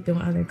homegirl sleeping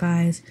with other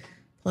guys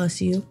plus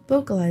you,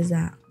 vocalize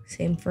that.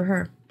 Same for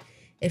her.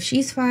 If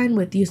she's fine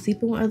with you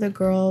sleeping with other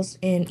girls,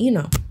 and you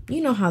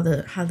know how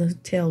the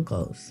tale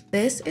goes.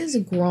 This is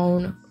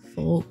grown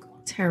folk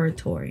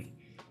territory.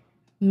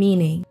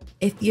 Meaning,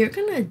 if you're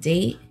gonna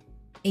date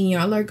and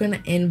y'all are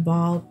gonna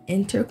involve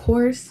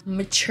intercourse,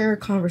 mature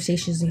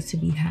conversations need to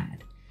be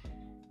had.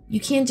 You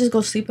can't just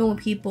go sleeping with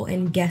people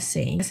and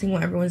guessing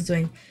what everyone's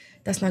doing.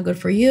 That's not good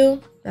for you.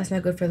 That's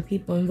not good for the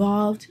people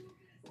involved.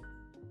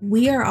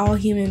 We are all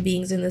human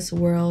beings in this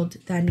world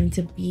that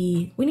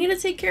we need to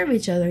take care of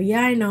each other.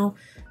 Yeah, I know.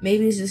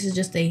 Maybe this is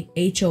just a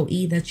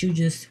HOE that you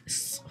just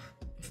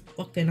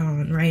fucking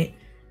on, right?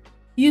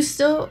 You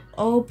still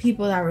owe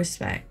people that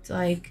respect.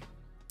 Like,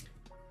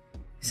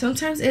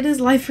 sometimes it is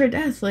life or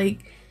death. Like,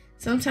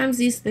 sometimes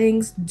these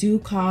things do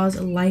cause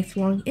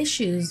lifelong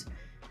issues.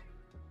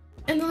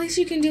 And the least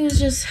you can do is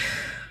just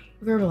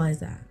verbalize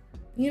that,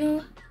 you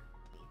know?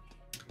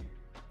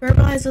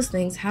 Verbalize those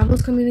things, have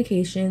those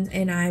communications.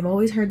 And I've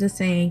always heard the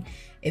saying,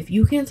 if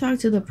you can't talk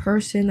to the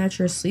person that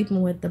you're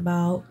sleeping with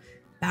about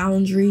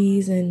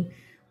boundaries and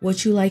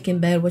what you like in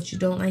bed, what you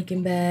don't like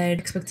in bed,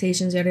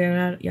 expectations, yada,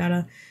 yada,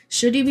 yada,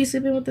 should you be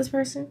sleeping with this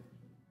person?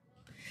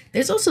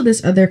 There's also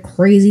this other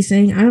crazy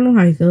saying, I don't know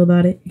how you feel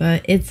about it,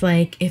 but it's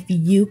like, if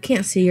you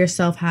can't see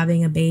yourself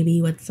having a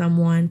baby with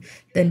someone,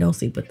 then don't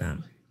sleep with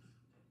them.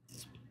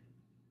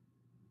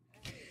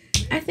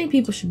 I think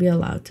people should be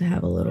allowed to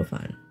have a little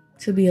fun,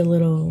 to be a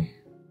little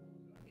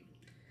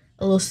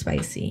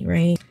spicy,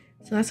 right?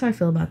 So that's how I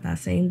feel about that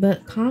saying.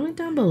 But comment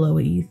down below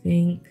what you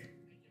think.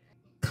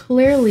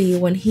 Clearly,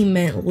 when he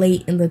meant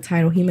late in the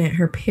title, he meant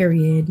her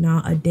period,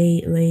 not a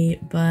date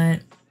late.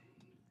 But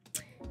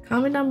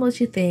comment down below what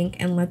you think.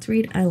 And let's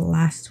read a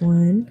last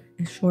one,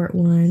 a short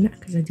one,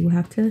 because I do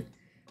have to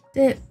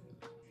dip.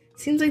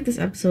 Seems like this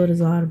episode is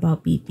a lot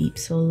about beep beep,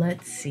 so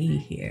let's see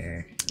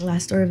here.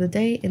 Last story of the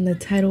day, and the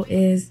title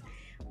is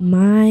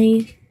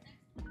I'm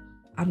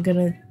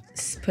gonna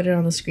put it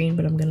on the screen,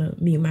 but I'm gonna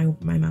mute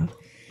my mouth.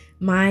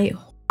 My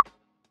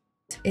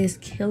is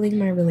killing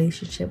my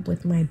relationship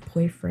with my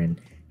boyfriend.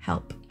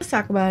 Help. Let's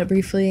talk about it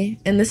briefly.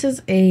 And this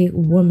is a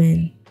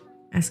woman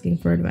asking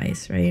for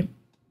advice, right?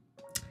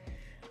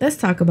 Let's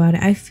talk about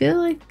it. I feel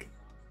like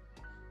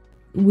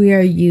we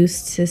are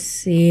used to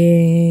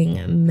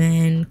seeing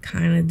men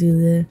kind of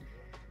do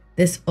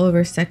this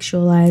over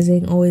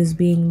sexualizing, always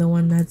being the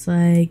one that's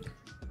like,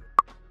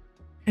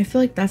 I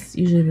feel like that's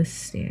usually the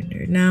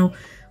standard. Now,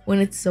 when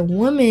it's a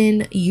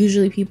woman,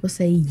 usually people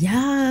say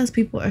yes,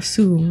 people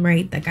assume,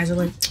 right, that guys are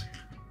like,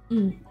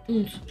 It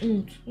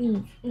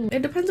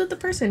depends on the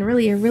person,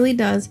 really. It really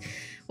does.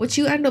 What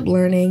you end up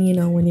learning, you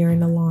know, when you're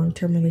in a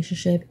long-term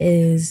relationship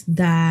is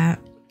that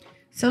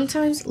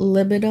sometimes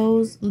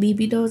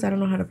libidos, I don't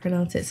know how to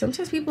pronounce it.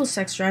 Sometimes people's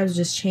sex drives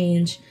just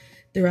change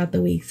throughout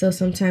the week. So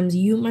sometimes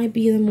you might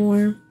be the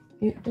more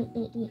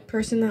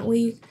person that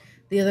week.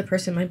 The other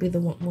person might be the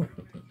one more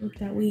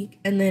that week.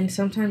 And then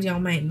sometimes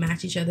y'all might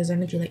match each other's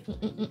energy, like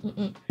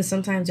And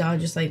sometimes y'all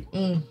just like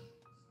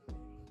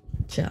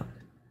chill.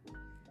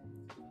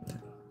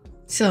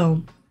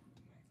 So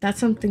that's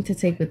something to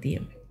take with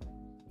you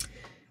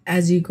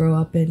as you grow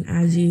up, and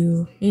as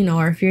you know,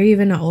 or if you're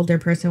even an older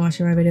person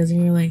watching my videos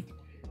and you're like,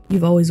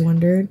 you've always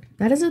wondered,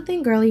 that is a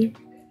thing, girly.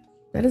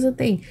 That is a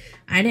thing.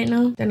 I didn't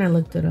know. Then I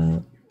looked it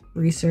up,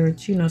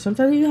 research. You know,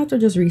 sometimes you have to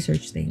just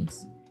research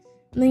things,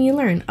 and then you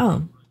learn,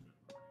 oh,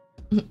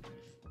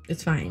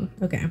 it's fine.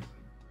 Okay,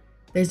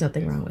 there's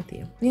nothing wrong with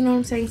you. You know what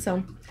I'm saying?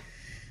 So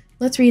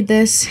let's read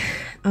this.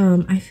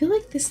 I feel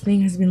like this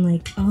thing has been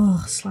like,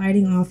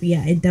 sliding off.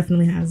 Yeah, it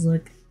definitely has.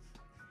 Look,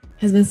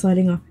 has been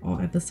sliding off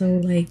all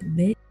episode. Like,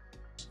 bitch,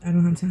 I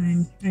don't have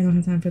time. I don't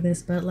have time for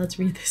this, but let's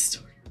read this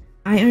story.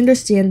 I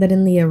understand that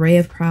in the array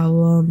of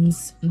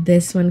problems,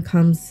 this one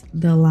comes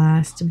the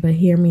last, but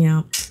hear me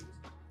out.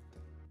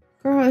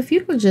 Girl, if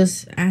you would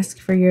just ask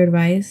for your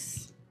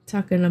advice,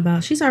 talking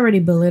about, she's already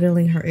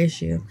belittling her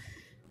issue.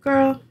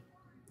 Girl,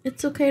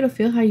 it's okay to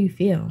feel how you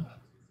feel.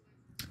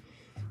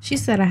 She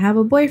said, I have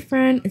a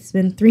boyfriend. It's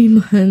been 3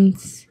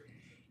 months.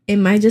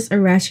 Am I just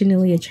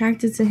irrationally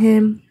attracted to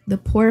him? The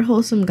poor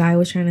wholesome guy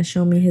was trying to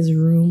show me his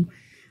room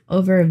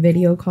over a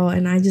video call,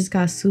 and I just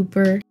got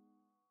super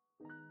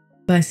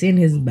by seeing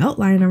his belt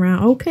lying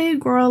around. Okay,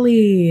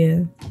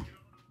 girly.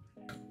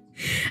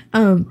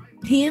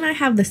 He and I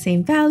have the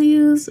same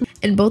values,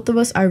 and both of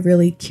us are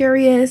really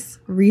curious,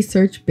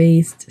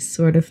 research-based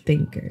sort of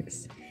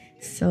thinkers.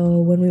 So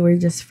when we were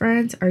just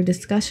friends, our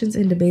discussions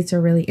and debates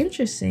are really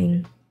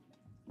interesting.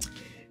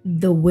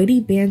 The witty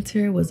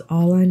banter was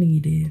all I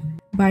needed.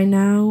 By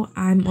now,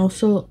 I'm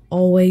also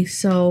always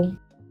so,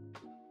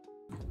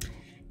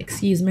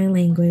 excuse my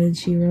language,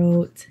 she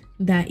wrote,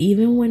 that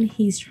even when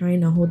he's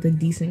trying to hold a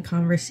decent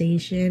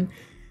conversation,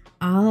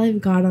 all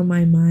I've got on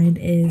my mind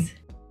is,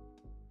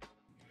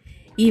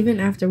 even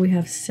after we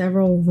have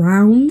several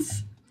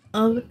rounds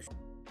of,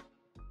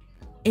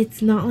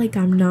 it's not like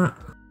I'm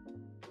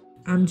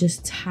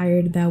just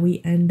tired that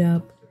we end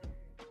up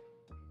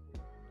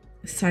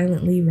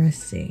silently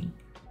resting.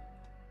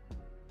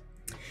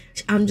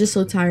 I'm just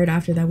so tired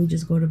after that we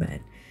just go to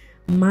bed.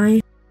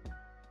 My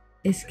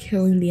is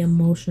killing the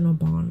emotional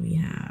bond we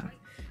have,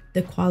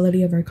 the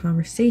quality of our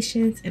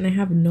conversations, and I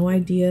have no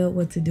idea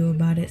what to do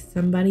about it.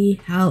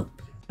 Somebody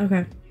help.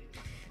 Okay,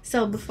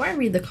 so before I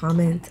read the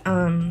comments,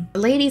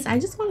 ladies, I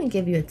just want to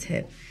give you a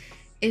tip.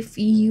 If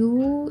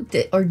you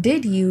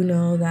did you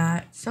know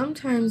that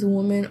sometimes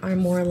women are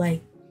more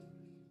like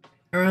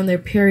around their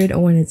period or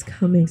when it's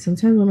coming,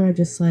 sometimes women are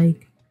just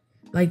like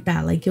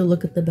that, like you'll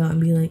look at the belt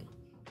and be like,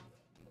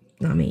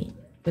 not me,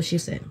 but she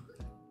said.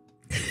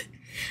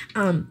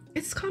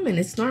 It's common,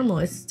 it's normal,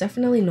 it's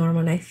definitely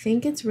normal, and I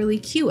think it's really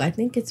cute. I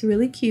think it's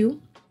really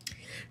cute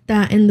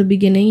that in the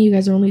beginning you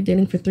guys are only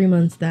dating for 3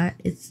 months, that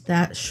it's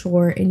that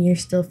short and you're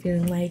still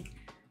feeling like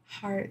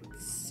heart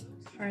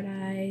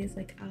eyes,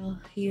 like, oh,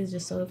 he is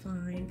just so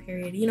fine,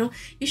 period. You know,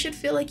 you should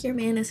feel like your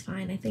man is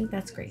fine. I think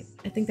that's great.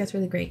 I think that's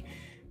really great.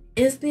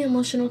 Is the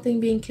emotional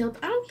thing being killed?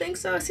 I don't think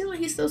so. It seems like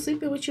he's still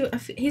sleeping with you.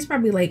 He's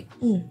probably like,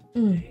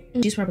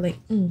 she's probably like,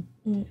 you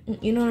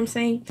know what I'm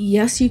saying?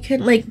 Yes, you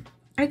can, like,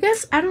 I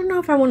guess, I don't know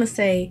if I want to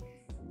say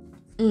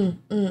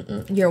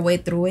your way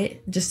through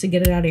it just to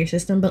get it out of your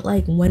system, but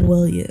like, when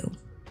will you?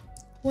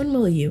 When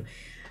will you?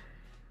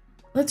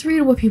 Let's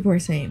read what people are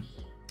saying.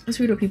 Let's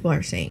read what people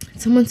are saying.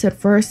 Someone said,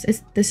 first,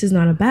 this is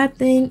not a bad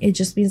thing. It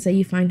just means that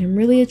you find him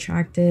really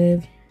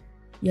attractive.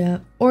 Yeah.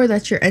 Or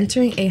that you're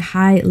entering a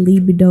high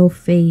libido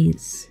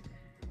phase.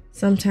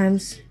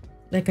 Sometimes,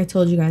 like I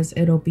told you guys,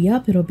 it'll be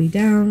up, it'll be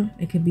down.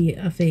 It could be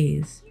a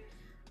phase.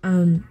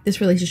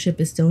 This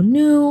relationship is still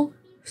new,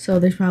 so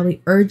there's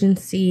probably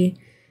urgency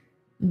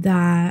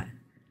that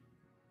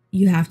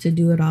you have to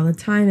do it all the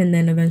time, and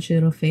then eventually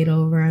it'll fade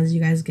over as you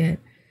guys get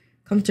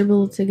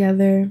comfortable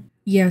together.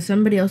 Yeah,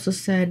 somebody also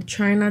said,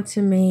 try not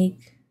to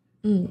make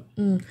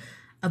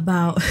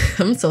about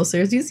I'm so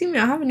serious. You see me,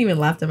 I haven't even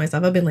laughed at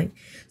myself. I've been like,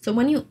 so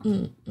when you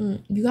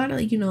you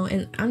gotta, you know,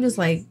 and I'm just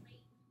like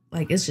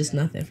it's just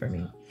nothing for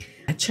me.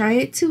 I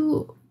try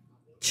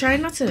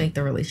not to make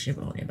the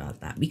relationship only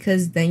about that,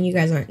 because then you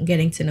guys aren't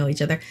getting to know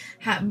each other.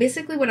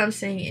 Basically what I'm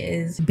saying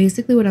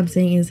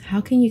is how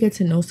can you get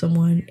to know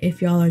someone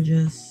if y'all are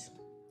just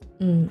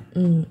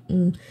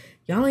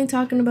y'all ain't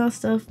talking about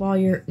stuff while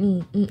you're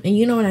and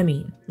you know what I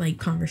mean, like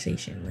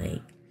conversation.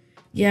 Like,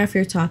 yeah, if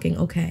you're talking,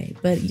 okay,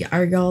 but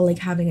are y'all like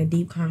having a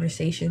deep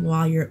conversation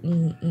while you're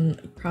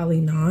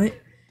probably not.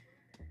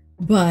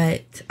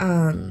 But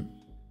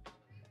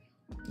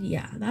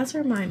yeah, that's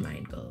where my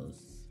mind goes.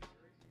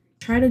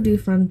 Try to do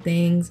fun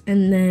things,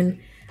 and then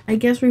I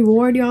guess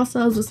reward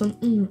yourselves with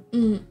some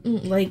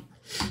like,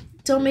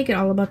 don't make it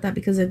all about that,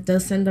 because it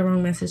does send the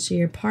wrong message to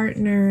your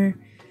partner.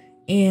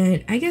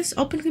 And I guess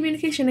open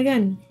communication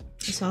again.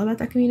 It's all about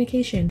that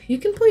communication. You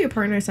can pull your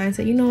partner aside and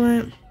say, you know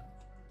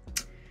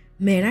what,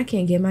 man, I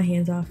can't get my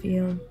hands off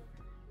you,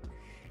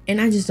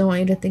 and I just don't want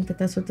you to think that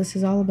that's what this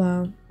is all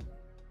about.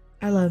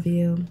 I love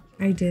you,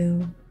 I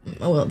do.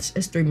 Oh well,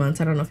 it's 3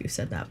 months. I don't know if you've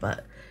said that,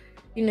 but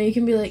you know, you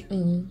can be like,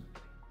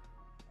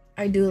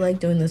 I do like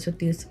doing this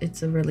with you.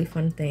 It's a really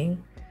fun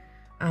thing.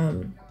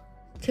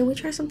 Can we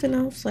try something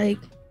else? Like,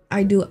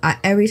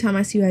 every time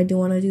I see you, I do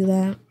want to do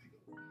that,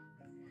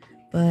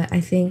 but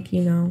I think,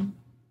 you know,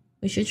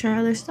 we should try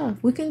other stuff.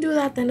 We can do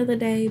that at the end of the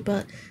day,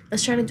 but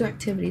let's try to do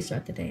activities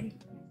throughout the day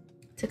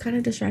to kind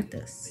of distract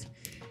us,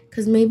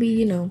 because maybe,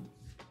 you know,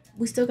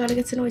 we still got to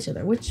get to know each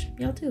other, which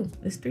y'all do.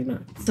 It's 3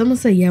 months. Someone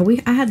said, yeah,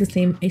 I had the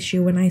same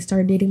issue when I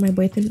started dating my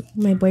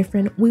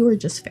boyfriend. We were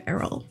just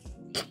feral.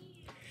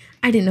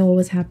 I didn't know what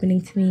was happening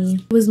to me.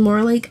 It was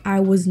more like I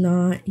was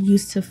not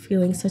used to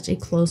feeling such a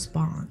close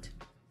bond.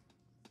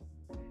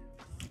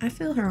 I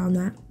feel her on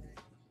that.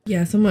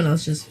 Yeah, someone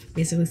else just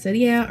basically said,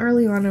 yeah,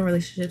 early on in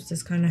relationships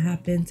this kind of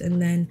happens, and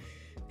then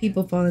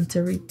people fall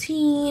into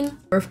routine.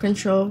 Birth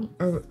control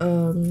or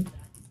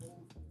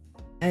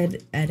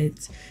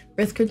edits.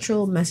 Birth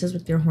control messes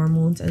with your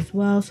hormones as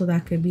well, so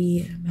that could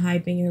be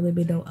hyping your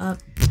libido up.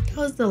 That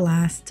was the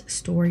last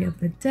story of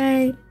the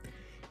day.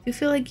 If you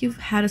feel like you've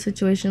had a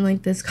situation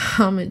like this,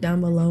 comment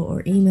down below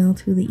or email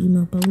to the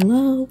email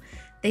below.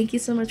 Thank you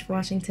so much for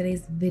watching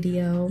today's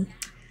video.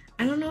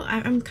 I don't know,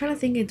 I'm kind of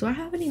thinking, do I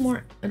have any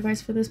more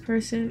advice for this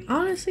person?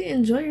 Honestly,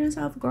 enjoy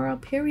yourself, girl,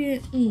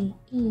 period.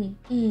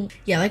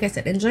 Yeah, like I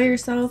said, enjoy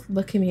yourself,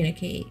 but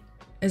communicate.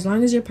 As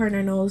long as your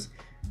partner knows,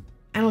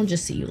 I don't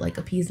just see you like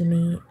appeasing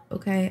me,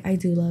 okay? I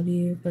do love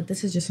you, but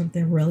this is just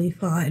something really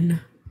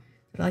fun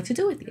that I like to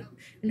do with you.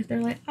 And if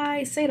they're like,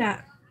 I say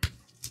that,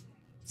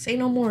 say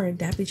no more,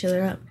 dap each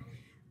other up.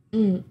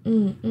 And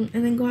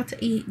then go out to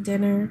eat,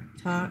 dinner,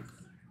 talk,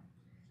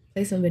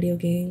 play some video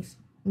games,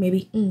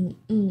 maybe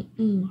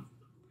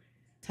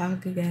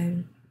talk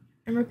again,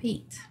 and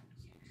repeat.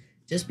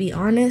 Just be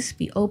honest,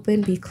 be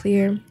open, be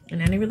clear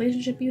in any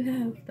relationship you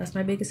have. That's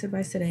my biggest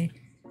advice today.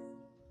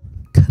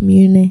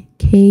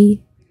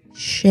 Communicate.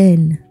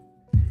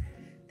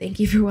 Thank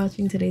you for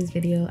watching today's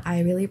video.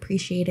 I really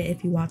appreciate it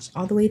if you watched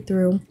all the way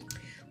through.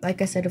 Like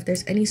I said, if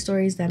there's any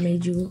stories that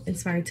made you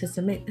inspired to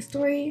submit a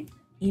story,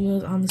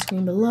 emails on the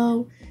screen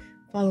below.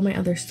 Follow my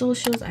other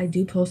socials. I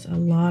do post a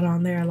lot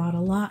on there, a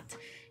lot,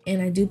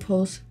 and I do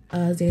post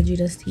Zangie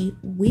Does Tea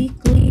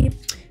weekly.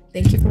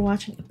 Thank you for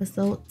watching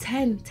episode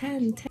 10.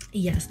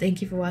 Yes, thank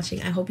you for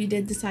watching. I hope you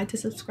did decide to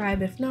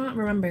subscribe. If not,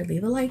 remember,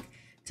 leave a like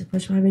to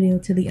push my video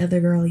to the other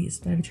girlies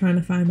that are trying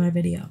to find my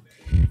video,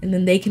 and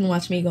then they can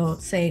watch me go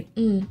say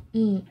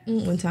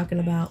when talking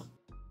about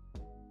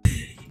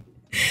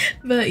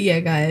but yeah,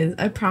 guys,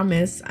 I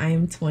promise I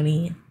am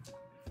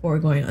 24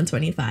 going on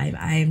 25.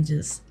 I am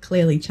just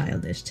clearly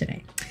childish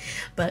today,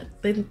 but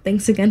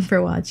thanks again for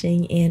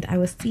watching, and I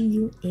will see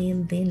you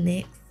in the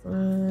next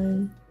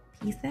one.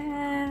 Peace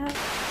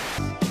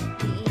out.